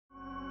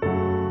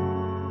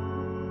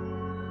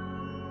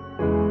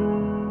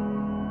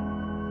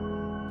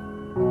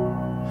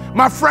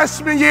My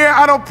freshman year,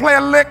 I don't play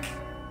a lick.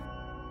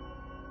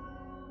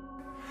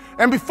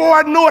 And before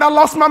I knew it, I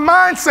lost my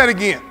mindset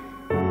again.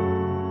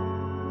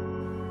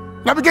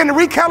 And I began to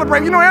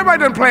recalibrate. You know, everybody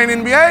doesn't play in the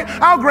NBA.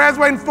 I'll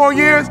graduate in 4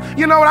 years.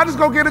 You know what, I just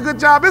go get a good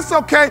job. It's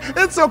okay,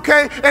 it's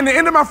okay. And at the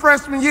end of my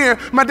freshman year,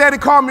 my daddy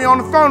called me on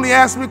the phone. He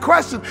asked me a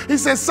question. He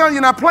said, son,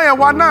 you're not playing,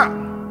 why not?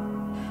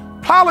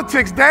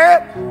 Politics,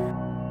 Dad.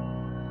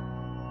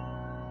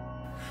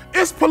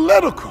 It's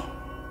political.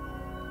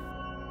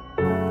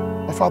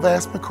 My father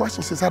asked me a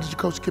question. He says, how did your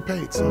coach get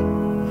paid,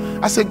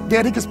 son? I said,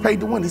 Dad, he gets paid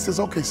to win. He says,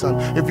 okay, son,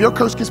 if your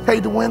coach gets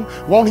paid to win,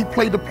 won't he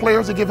play the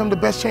players to give him the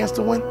best chance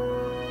to win?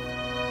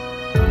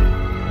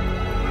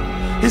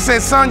 He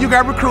said, son, you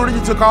got recruited,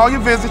 you took all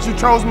your visits, you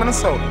chose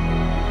Minnesota.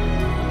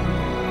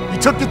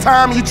 You took your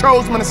time and you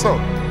chose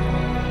Minnesota.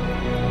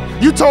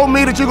 You told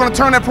me that you're gonna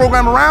turn that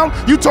program around.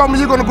 You told me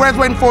you're gonna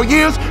graduate in 4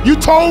 years. You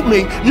told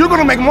me you're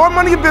gonna make more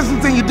money in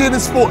business than you did in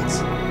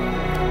sports.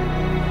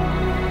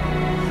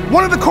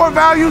 One of the core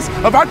values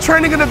of our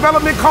training and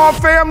development called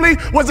family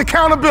was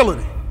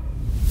accountability.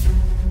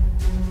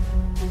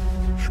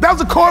 That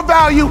was a core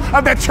value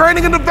of that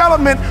training and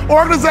development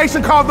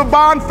organization called the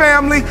Bond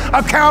Family,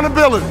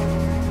 accountability.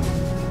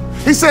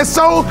 He said,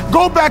 so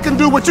go back and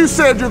do what you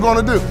said you're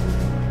gonna do.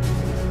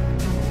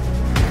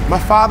 My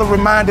father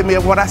reminded me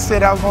of what I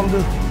said I was gonna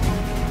do.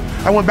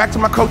 I went back to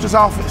my coach's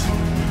office.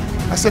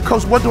 I said,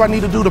 Coach, what do I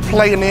need to do to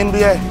play in the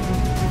NBA?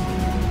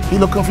 He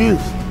looked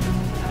confused.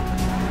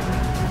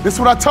 This is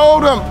what I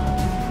told him.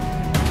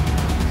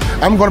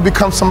 I'm gonna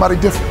become somebody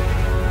different.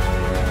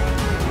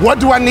 What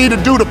do I need to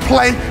do to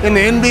play in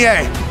the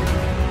NBA?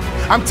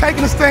 I'm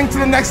taking this thing to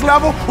the next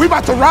level. We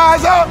about to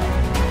rise up.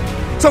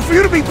 So for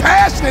you to be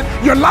passionate,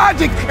 your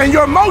logic and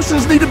your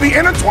emotions need to be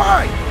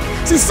intertwined.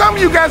 See, some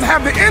of you guys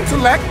have the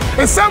intellect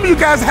and some of you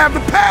guys have the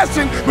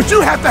passion, but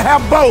you have to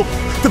have both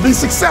to be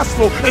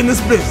successful in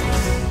this business.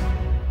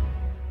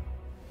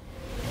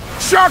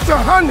 Sharks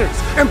are hunters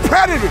and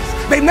predators.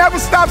 They never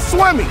stop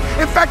swimming.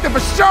 In fact, if a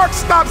shark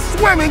stops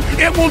swimming,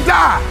 it will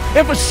die.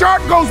 If a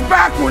shark goes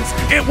backwards,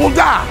 it will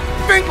die.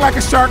 Think like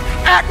a shark,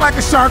 act like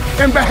a shark,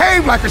 and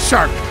behave like a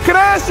shark. Can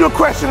I ask you a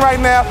question right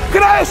now?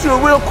 Can I ask you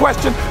a real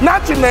question?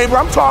 Not your neighbor,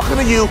 I'm talking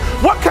to you.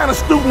 What kind of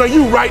student are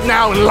you right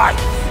now in life?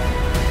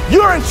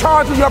 You're in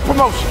charge of your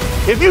promotion.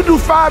 If you do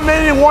 5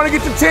 million and want to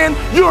get to 10,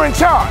 you're in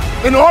charge.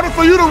 In order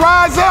for you to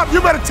rise up, you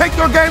better take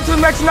your game to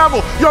the next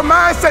level. Your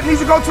mindset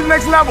needs to go to the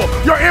next level.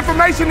 Your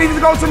information needs to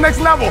go to the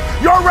next level.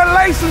 Your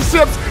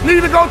relationships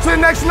need to go to the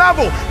next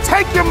level.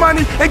 Take your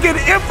money and get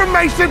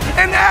information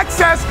and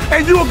access,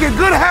 and you will get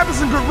good habits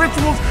and good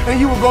rituals,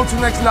 and you will go to the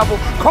next level.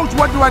 Coach,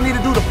 what do I need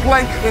to do to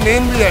play in the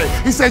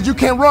NBA? He says, you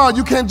can't run,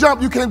 you can't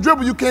jump, you can't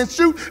dribble, you can't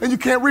shoot, and you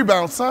can't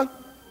rebound, son.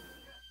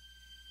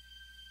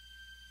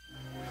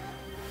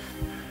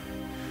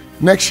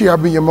 Next year, I'll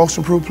be your most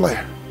improved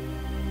player.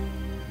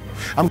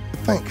 I'm going to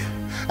think,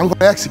 I'm going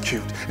to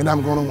execute, and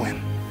I'm going to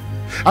win.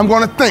 I'm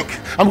going to think,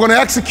 I'm going to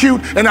execute,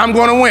 and I'm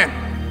going to win.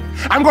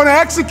 I'm going to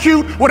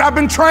execute what I've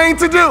been trained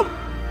to do.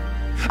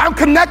 I'm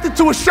connected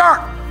to a shark.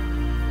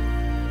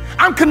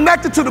 I'm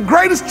connected to the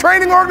greatest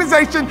training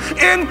organization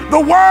in the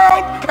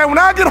world, and when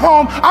I get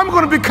home, I'm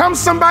going to become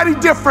somebody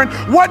different.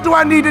 What do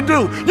I need to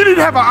do? You need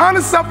to have an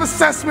honest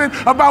self-assessment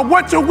about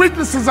what your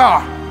weaknesses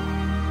are.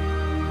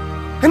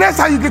 And that's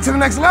how you get to the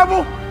next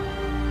level.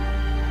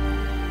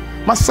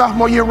 My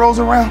sophomore year rolls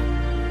around.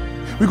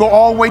 We go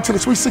all the way to the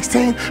Sweet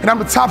 16, and I'm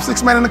the top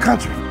 6 man in the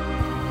country.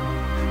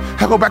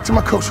 I go back to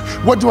my coach.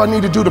 What do I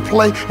need to do to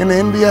play in the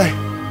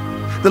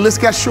NBA? The list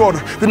got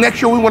shorter. The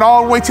next year, we went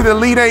all the way to the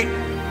Elite 8.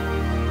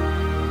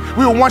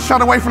 We were 1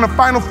 shot away from the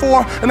Final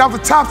 4, and I was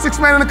the top 6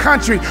 man in the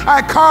country.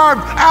 I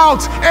carved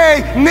out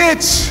a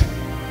niche.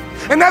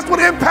 And that's what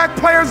impact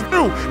players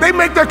do. They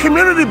make their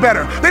community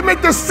better. They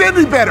make their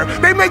city better.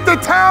 They make their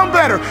town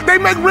better. They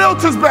make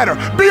realtors better.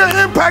 Be an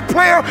impact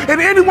player,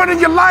 and anyone in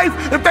your life,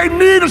 if they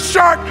need a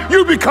shark,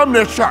 you become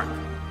their shark.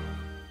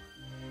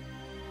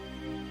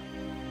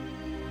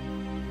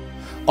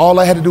 All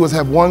I had to do was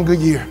have 1 good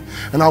year,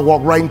 and I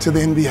walked right into the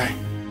NBA.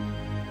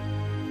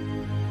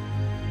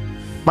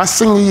 My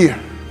senior year,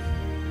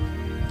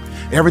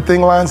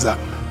 everything lines up.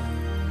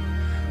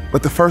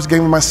 But the first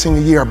game of my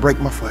senior year, I break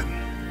my foot.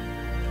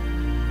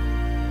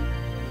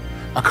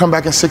 I come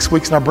back in 6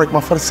 weeks and I break my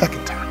foot a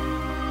second time.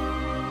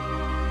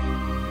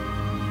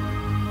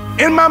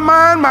 In my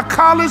mind, my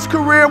college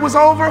career was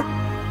over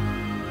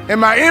and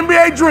my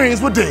NBA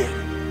dreams were dead.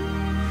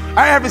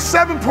 I averaged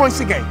 7 points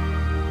a game.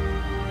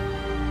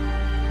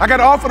 I got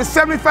offered a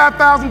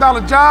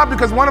 $75,000 job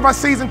because one of our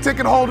season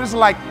ticket holders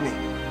liked me.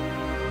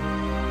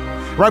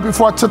 Right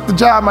before I took the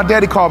job, my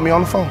daddy called me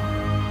on the phone.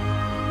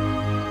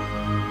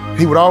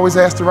 He would always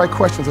ask the right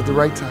questions at the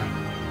right time.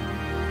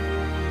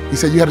 He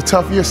said, you had a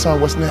tough year,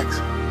 son, what's next?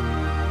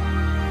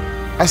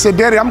 I said,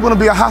 Daddy, I'm gonna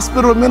be a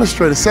hospital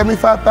administrator,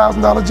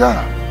 $75,000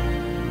 job.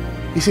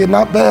 He said,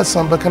 not bad,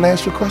 son, but can I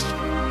ask you a question?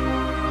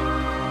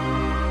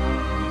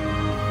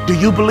 Do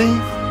you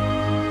believe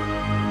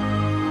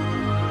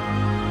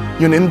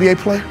you're an NBA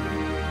player?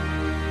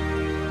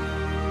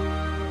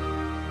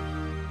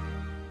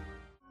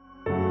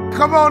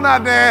 come on now,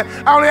 Dad.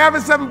 I only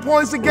average 7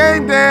 points a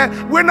game,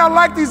 Dad. We're not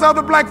like these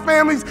other black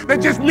families that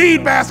just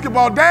need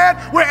basketball,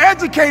 Dad. We're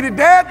educated,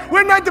 Dad.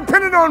 We're not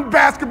dependent on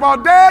basketball,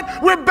 Dad.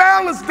 We're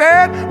balanced,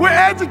 Dad. We're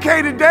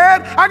educated,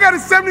 Dad. I got a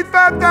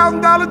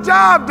 $75,000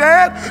 job,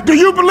 Dad. Do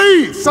you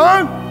believe,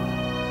 son?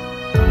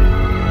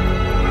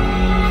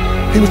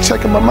 He was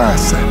checking my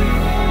mindset.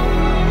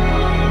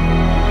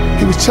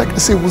 He was checking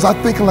to see, was I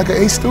thinking like an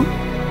A student?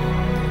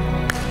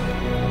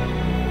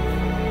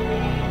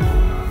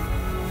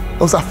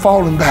 Or was I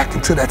falling back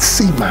into that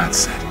C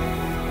mindset?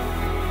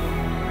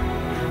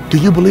 Do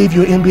you believe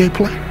you're an NBA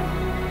player?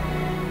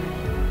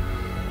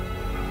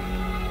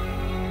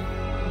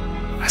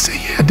 I said,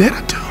 yeah, Dad,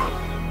 I do.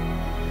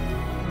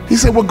 He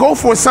said, well, go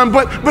for it, son,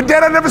 but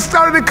Dad, I never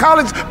started in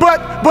college,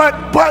 but.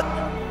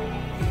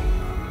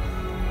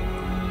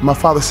 My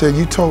father said,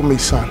 you told me,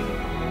 son,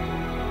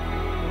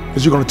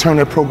 that you're gonna turn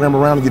that program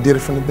around, and you did it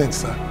from the bench,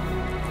 son.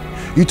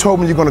 You told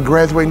me you're gonna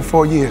graduate in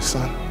 4 years,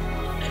 son.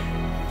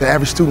 The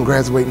average student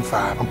graduates in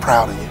 5. I'm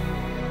proud of you.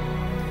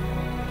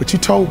 But you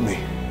told me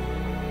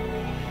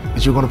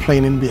that you're gonna play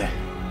in the NBA.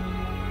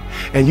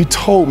 And you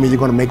told me you're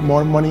gonna make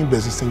more money in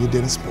business than you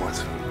did in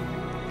sports.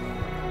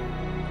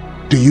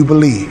 Do you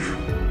believe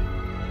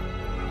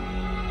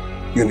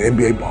you're an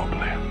NBA ball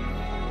player?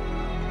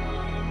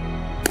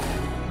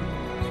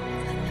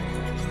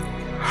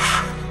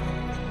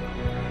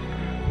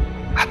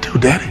 I do,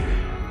 Daddy.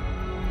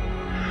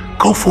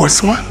 Go for it,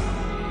 son.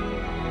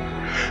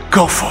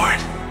 Go for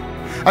it.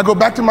 I go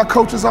back to my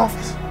coach's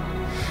office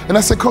and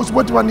I said, Coach,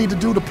 what do I need to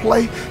do to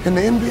play in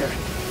the NBA?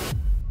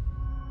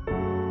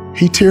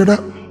 He teared up.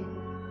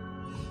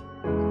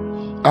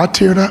 I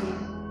teared up.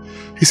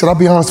 He said, I'll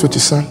be honest with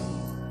you, son.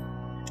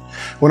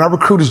 When I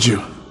recruited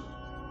you,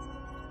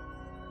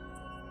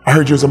 I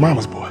heard you was a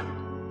mama's boy.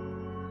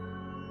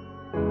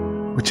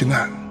 But you're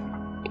not.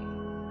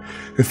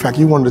 In fact,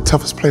 you're one of the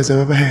toughest players I've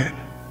ever had.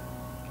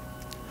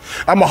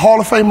 I'm a Hall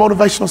of Fame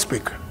motivational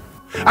speaker.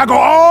 I go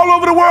all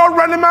over the world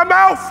running my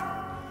mouth.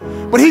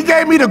 But he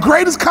gave me the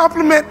greatest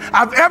compliment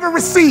I've ever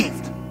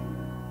received.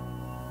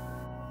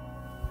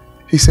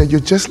 He said, you're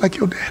just like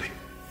your daddy.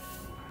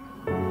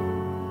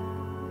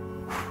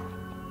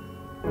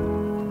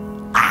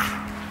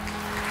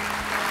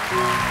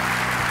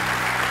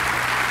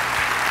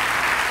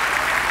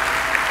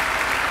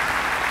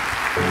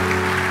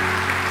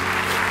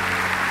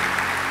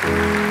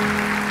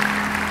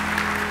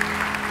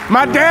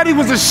 My daddy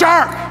was a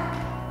shark,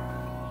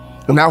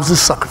 and I was a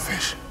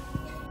suckerfish.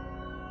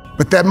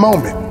 But that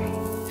moment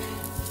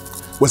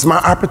was my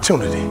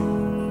opportunity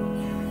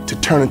to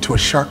turn into a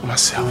shark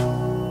myself.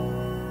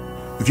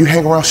 If you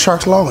hang around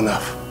sharks long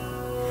enough,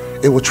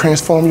 it will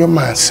transform your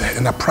mindset,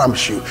 and I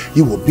promise you,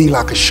 you will be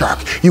like a shark.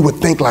 You will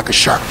think like a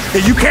shark.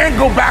 And you can't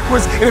go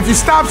backwards, and if you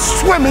stop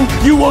swimming,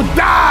 you will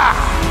die.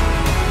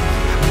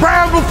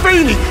 Brian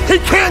Buffini, he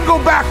can't go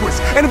backwards,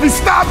 and if he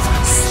stops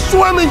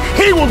swimming,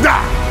 he will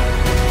die.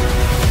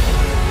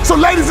 So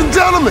ladies and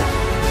gentlemen,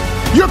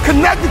 you're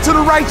connected to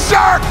the right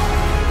shark.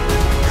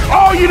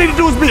 All you need to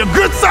do is be a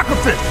good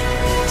suckerfish.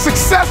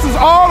 Success is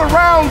all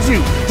around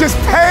you. Just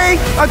pay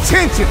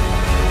attention.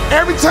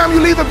 Every time you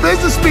leave a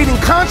business meeting,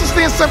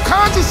 consciously and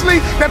subconsciously,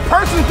 that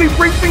person is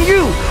debriefing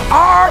you.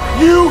 Are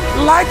you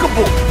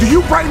likable? Do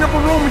you brighten up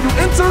a room when you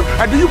enter,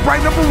 or do you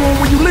brighten up a room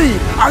when you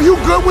leave? Are you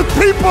good with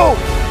people?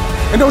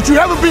 And don't you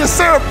ever be a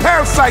Sarah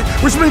parasite,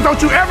 which means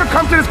don't you ever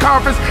come to this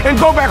conference and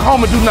go back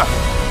home and do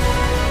nothing.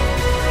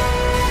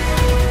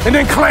 And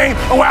then claim,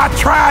 oh, well, I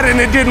tried and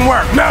it didn't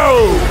work.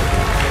 No.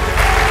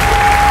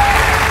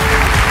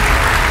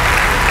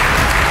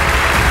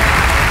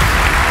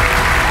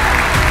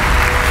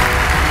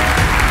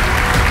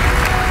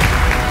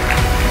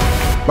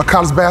 My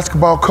college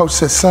basketball coach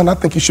said, son, I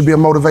think you should be a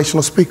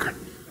motivational speaker.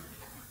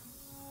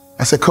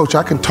 I said, Coach,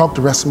 I can talk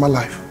the rest of my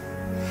life.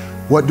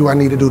 What do I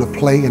need to do to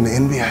play in the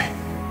NBA?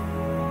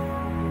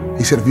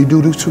 He said, if you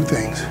do those two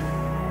things,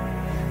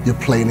 you'll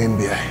play in the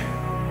NBA.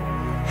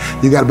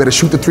 You got to better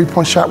shoot the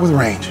three-point shot with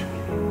range.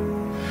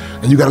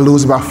 And you got to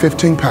lose about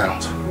 15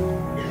 pounds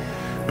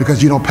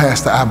because you don't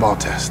pass the eyeball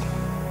test.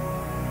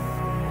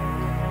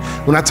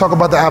 When I talk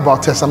about the eyeball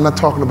test, I'm not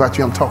talking about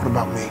you, I'm talking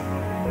about me.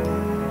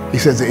 He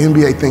says the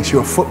NBA thinks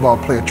you're a football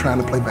player trying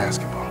to play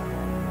basketball.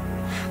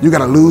 You got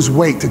to lose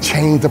weight to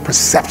change the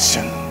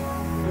perception.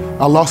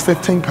 I lost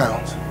 15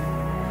 pounds.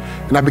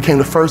 And I became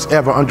the first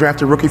ever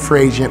undrafted rookie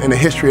free agent in the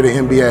history of the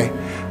NBA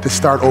to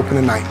start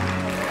opening night.